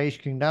 in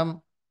Christ's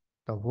kingdom,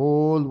 the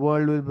whole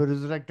world will be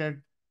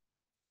resurrected.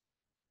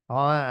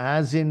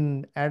 As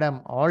in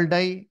Adam, all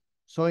die.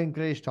 So in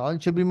Christ, all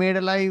shall be made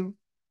alive.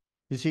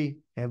 You see,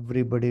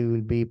 everybody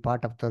will be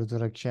part of the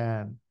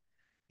resurrection.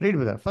 Read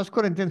with us. 1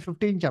 Corinthians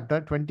 15,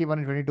 chapter 21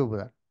 and 22,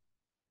 brother.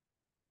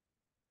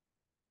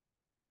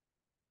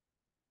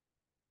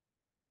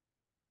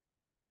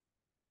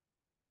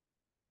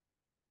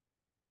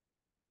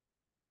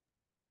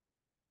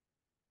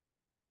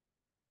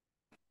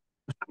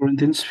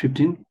 Corinthians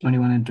 15,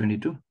 21 and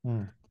 22.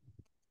 Hmm.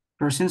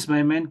 For since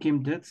by man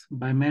came death,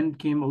 by man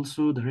came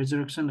also the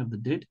resurrection of the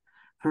dead.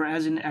 For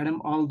as in Adam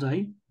all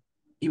die,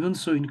 even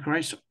so in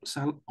Christ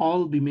shall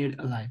all be made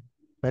alive.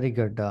 Very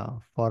good.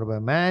 For by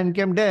man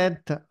came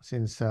death,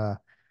 since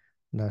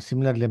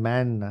similarly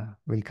man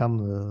will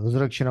come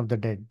resurrection of the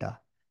dead.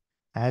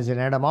 As in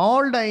Adam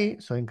all die,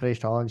 so in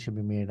Christ all shall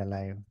be made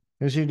alive.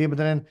 You see, dear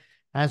brethren,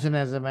 as soon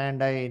as a man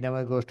die, he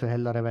never goes to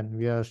hell or heaven.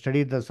 We have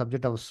studied the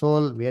subject of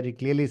soul, where it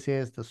clearly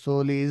says the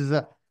soul is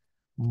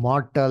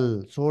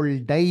mortal. Soul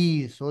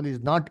dies. Soul is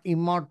not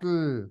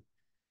immortal.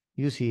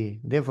 You see,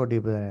 therefore,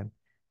 dear brethren,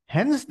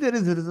 hence there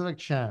is a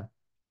resurrection.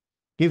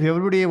 If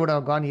everybody would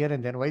have gone here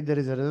and then, why there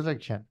is a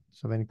resurrection?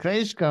 So when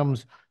Christ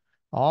comes,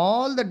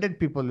 all the dead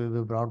people will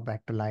be brought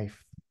back to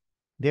life.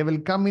 They will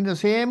come in the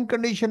same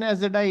condition as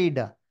they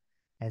died,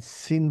 as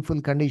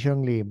sinful condition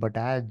only. But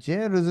as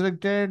they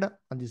resurrected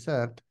on this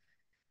earth,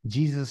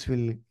 Jesus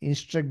will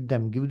instruct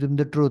them, give them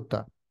the truth.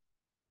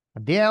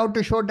 They have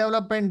to show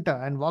development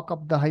and walk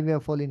up the highway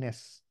of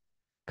holiness.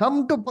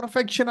 Come to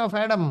perfection of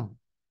Adam.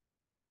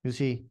 You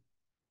see,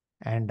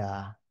 and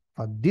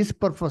for this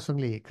purpose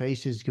only,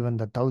 Christ is given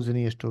the 1,000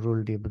 years to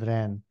rule the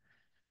brethren.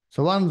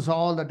 So once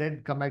all the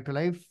dead come back to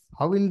life,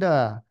 how will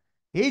the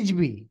age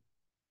be?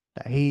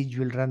 The age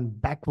will run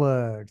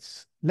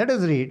backwards. Let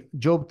us read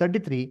Job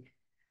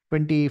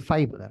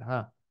 33:25. Brother.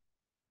 Huh?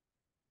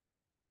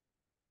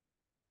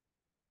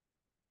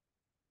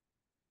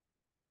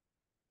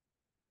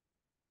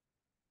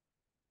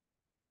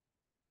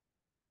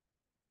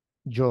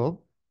 Job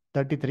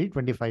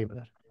 33:25.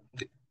 Brother.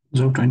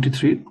 Job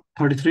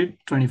 33,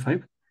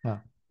 25. Huh.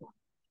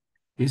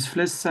 His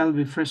flesh shall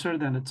be fresher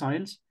than a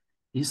child's.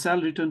 He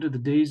shall return to the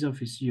days of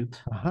his youth.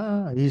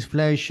 His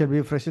flesh shall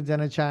be fresher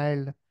than a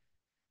child.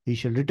 He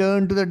shall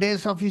return to the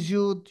days of his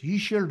youth. He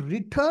shall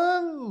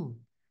return.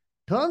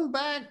 Turn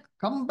back.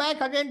 Come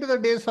back again to the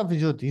days of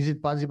his youth. Is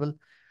it possible?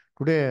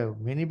 Today,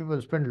 many people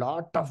spend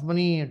lot of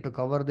money to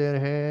cover their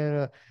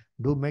hair,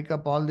 do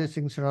makeup, all these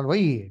things and all.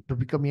 Why? To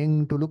become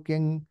young, to look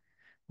young.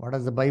 What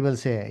does the Bible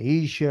say?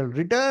 He shall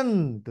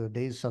return to the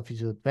days of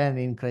his youth when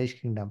in Christ's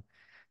kingdom.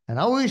 And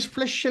how his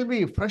flesh shall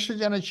be fresh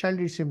than a child,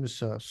 it seems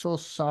so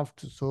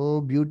soft, so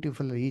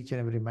beautiful, each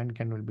and every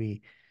mankind will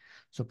be.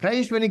 So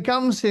Christ, when he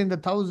comes in the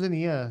 1,000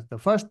 years, the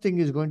first thing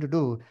he's going to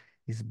do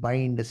is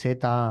bind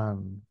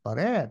Satan for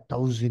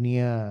 1,000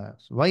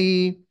 years.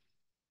 Why?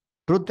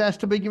 Truth has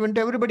to be given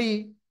to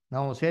everybody.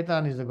 Now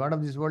Satan is the God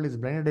of this world, is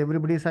blinded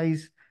everybody's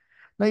eyes.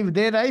 Now if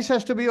their eyes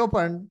has to be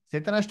opened,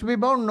 Satan has to be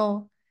bound.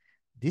 No.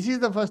 This is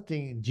the first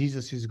thing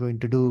Jesus is going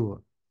to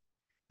do.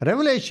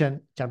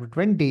 Revelation chapter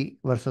 20,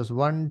 verses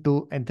 1,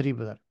 2, and 3,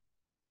 brother.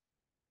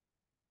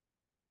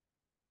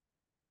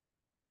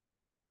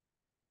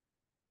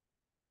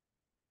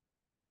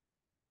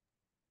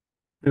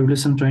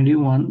 Revelation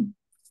 21,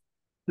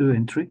 2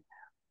 and 3.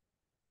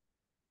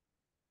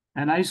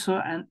 And I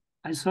saw an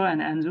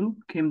angel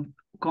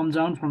come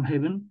down from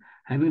heaven,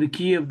 having the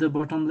key of the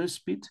bottomless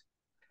pit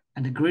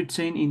and a great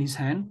chain in his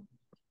hand.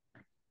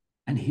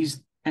 And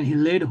he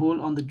laid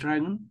hold on the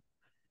dragon,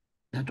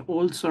 that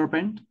old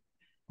serpent,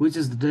 which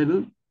is the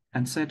devil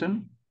and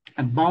Satan,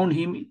 and bound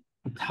him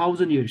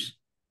 1,000 years,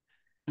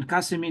 and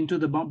cast him into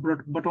the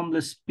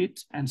bottomless pit,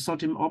 and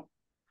shut him up,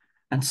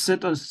 and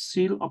set a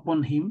seal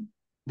upon him,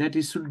 that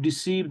he should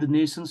deceive the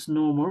nations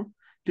no more,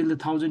 till the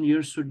 1,000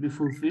 years should be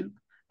fulfilled.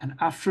 And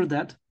after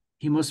that,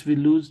 he must be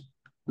loosed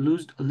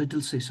loosed a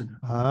little Satan.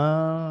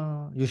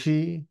 You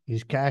see,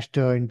 he's cast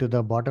into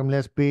the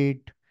bottomless pit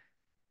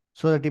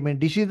so that he may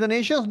deceive the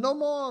nations no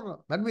more.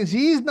 That means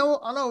he is now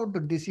allowed to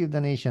deceive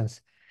the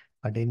nations.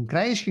 But in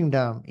Christ's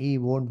kingdom, he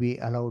won't be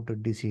allowed to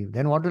deceive.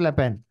 Then what will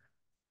happen?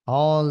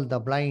 All the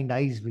blind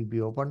eyes will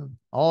be opened,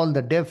 all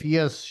the deaf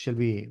ears shall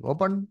be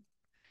opened.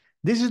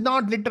 This is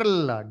not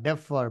literal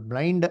deaf or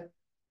blind.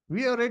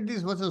 We have read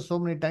these verses so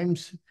many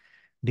times,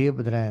 dear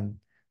brethren.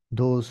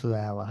 Those who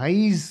have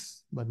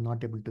eyes but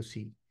not able to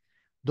see,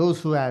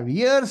 those who have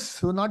ears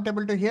who are not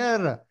able to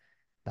hear,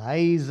 the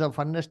eyes of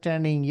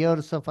understanding,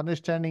 ears of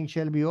understanding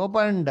shall be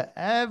opened.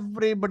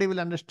 Everybody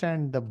will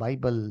understand the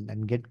Bible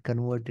and get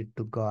converted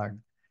to God.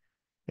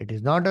 It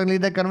is not only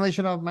the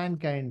conversion of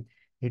mankind,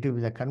 it will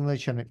be the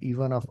conversion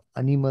even of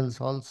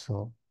animals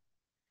also.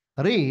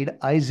 Read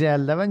Isaiah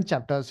 11,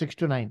 chapter 6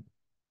 to 9.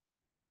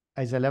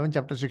 Isaiah 11,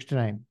 chapter 6 to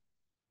 9.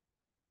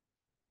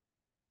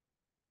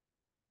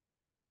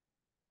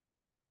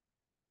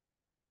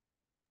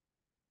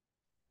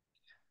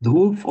 The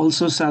wolf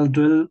also shall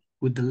dwell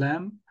with the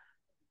lamb,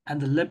 and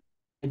the leopard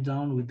lie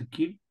down with the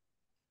kid,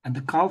 and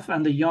the calf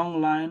and the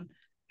young lion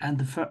and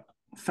the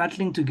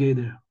fatling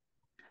together.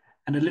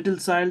 And a little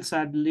child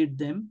shall lead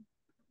them,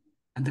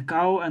 and the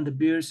cow and the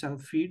bear shall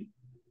feed.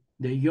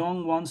 Their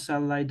young ones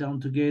shall lie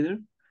down together,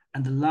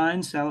 and the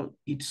lion shall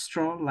eat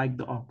straw like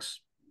the ox.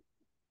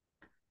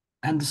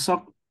 And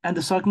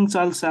the sucking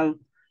child shall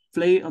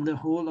play on the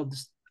hole of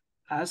the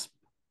asp,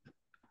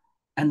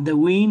 and the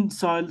weaned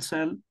child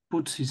shall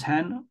put his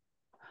hand on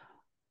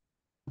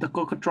the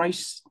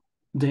cockatrice.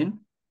 Then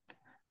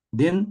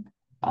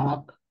uh,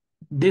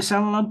 they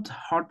shall not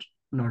hurt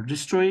nor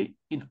destroy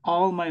in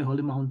all my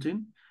holy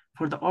mountain,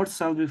 for the earth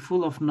shall be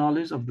full of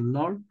knowledge of the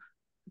Lord,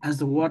 as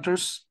the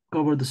waters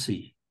cover the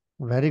sea.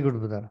 Very good,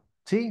 brother.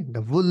 See,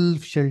 the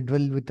wolf shall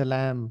dwell with the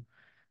lamb.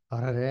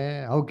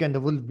 Arare, how can the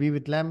wolf be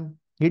with lamb?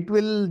 It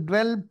will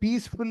dwell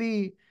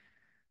peacefully.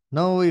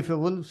 Now, if a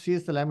wolf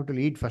sees the lamb, it will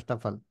eat first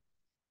of all.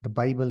 The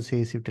Bible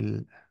says it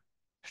will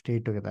stay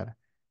together.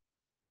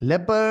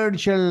 Leopard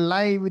shall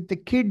lie with the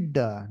kid,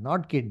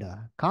 not kid,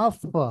 calf.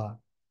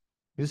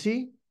 You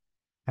see?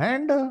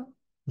 And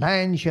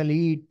lion shall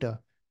eat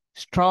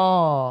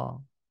straw.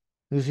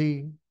 You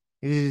see?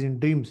 This is in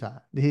dreams.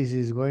 This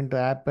is going to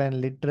happen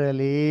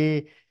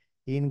literally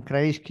in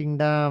Christ's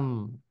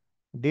kingdom.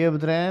 Dear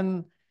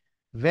brethren,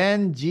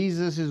 when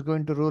Jesus is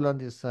going to rule on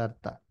this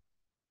earth,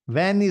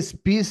 when his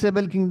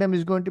peaceable kingdom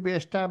is going to be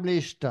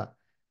established,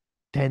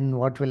 then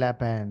what will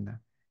happen?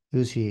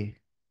 You see,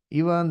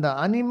 even the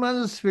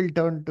animals will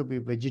turn to be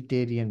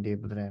vegetarian, dear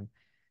brethren.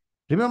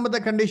 Remember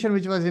the condition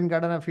which was in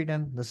Garden of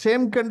Eden? The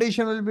same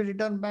condition will be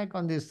returned back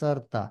on this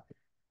earth.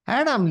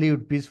 Adam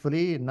lived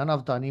peacefully. None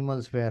of the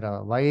animals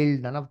were wild.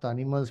 None of the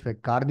animals were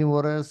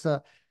carnivorous.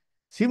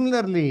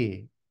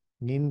 Similarly,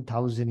 in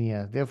 1,000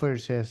 years, therefore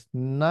it says,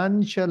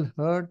 none shall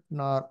hurt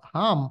nor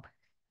harm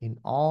in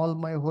all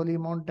my holy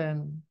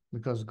mountain,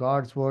 because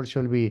God's word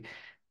shall be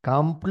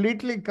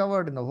completely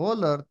covered in the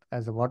whole earth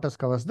as the waters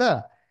covers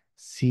the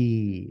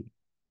sea.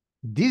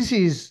 This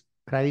is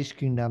Christ's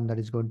kingdom that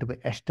is going to be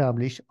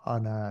established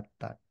on earth.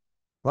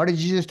 What did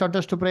Jesus taught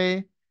us to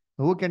pray?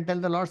 Who can tell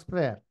the Lord's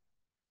Prayer?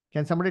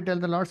 Can somebody tell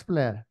the Lord's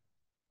Prayer?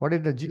 What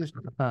did the Jesus?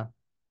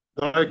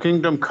 Thy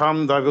kingdom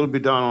come, thy will be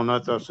done on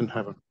earth as in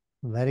heaven.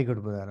 Very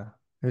good, brother.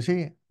 You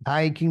see,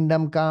 thy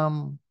kingdom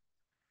come,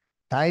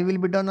 thy will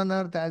be done on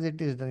earth as it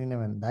is done in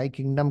heaven. Thy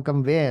kingdom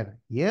come where?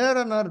 Here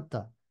on earth.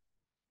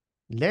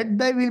 Let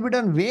thy will be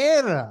done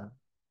where?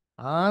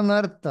 On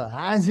earth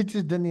as it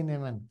is done in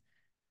heaven.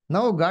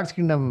 Now God's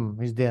kingdom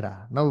is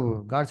there.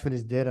 Now God's will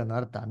is there on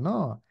earth.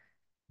 No.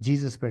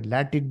 Jesus prayed,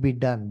 let it be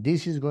done.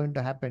 This is going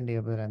to happen,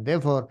 dear brother. And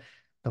therefore,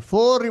 the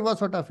four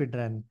rivers out of it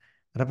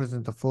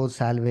represent the four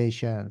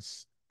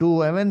salvations.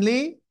 Two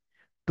heavenly,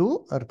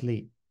 two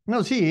earthly.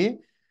 Now see,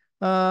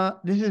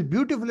 this is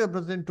beautifully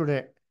represented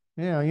today.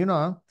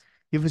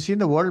 If you see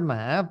the world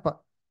map,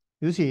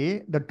 you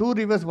see the two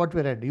rivers what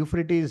we read,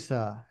 Euphrates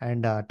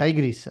and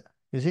Tigris.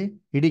 You see,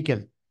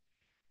 Idikal.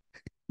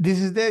 This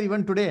is there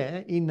even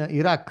today in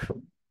Iraq.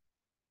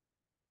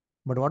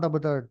 But what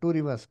about the two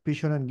rivers,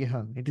 Pishon and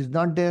Gihon? It is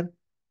not there.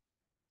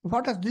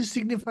 What does this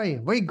signify?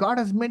 Why God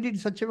has made it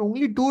such a way?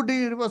 Only two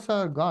rivers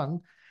are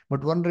gone,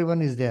 but one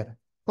river is there.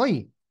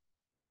 Why?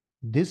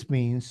 This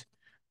means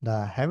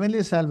the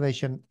heavenly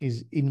salvation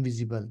is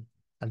invisible.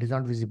 That is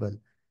not visible.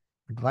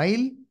 But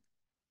while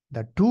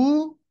the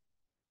two,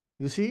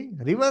 you see,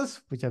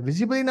 rivers which are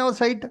visible in our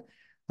sight,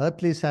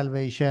 earthly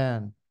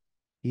salvation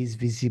is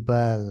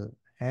visible.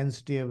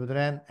 Hence, dear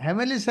brethren,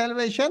 heavenly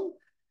salvation,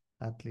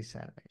 earthly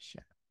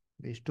salvation.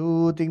 These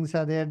two things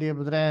are there, dear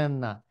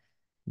brethren.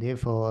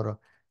 Therefore,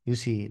 you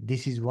see,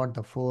 this is what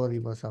the four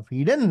rivers of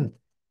Eden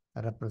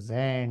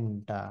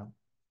represent.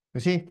 You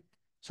see?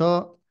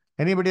 So,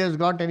 anybody has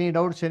got any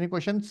doubts, any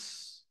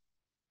questions?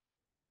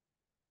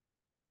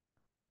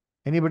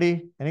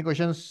 Anybody? Any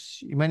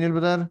questions? Emmanuel,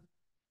 brother?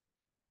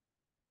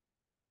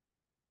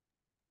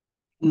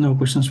 No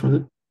questions for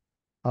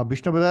that.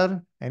 Vishnu,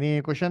 brother?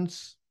 Any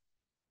questions?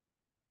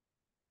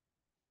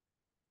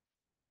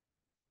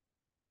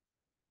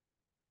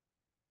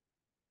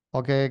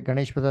 Okay,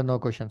 Ganesh brother, no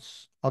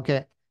questions.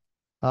 Okay.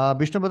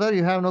 Vishnu brother,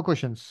 you have no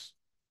questions.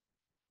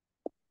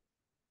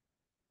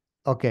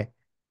 Okay.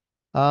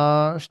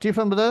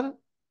 Stephen brother,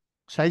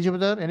 Saiji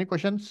brother, any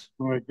questions?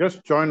 I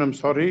just joined. I'm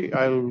sorry.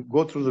 I'll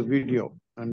go through the video and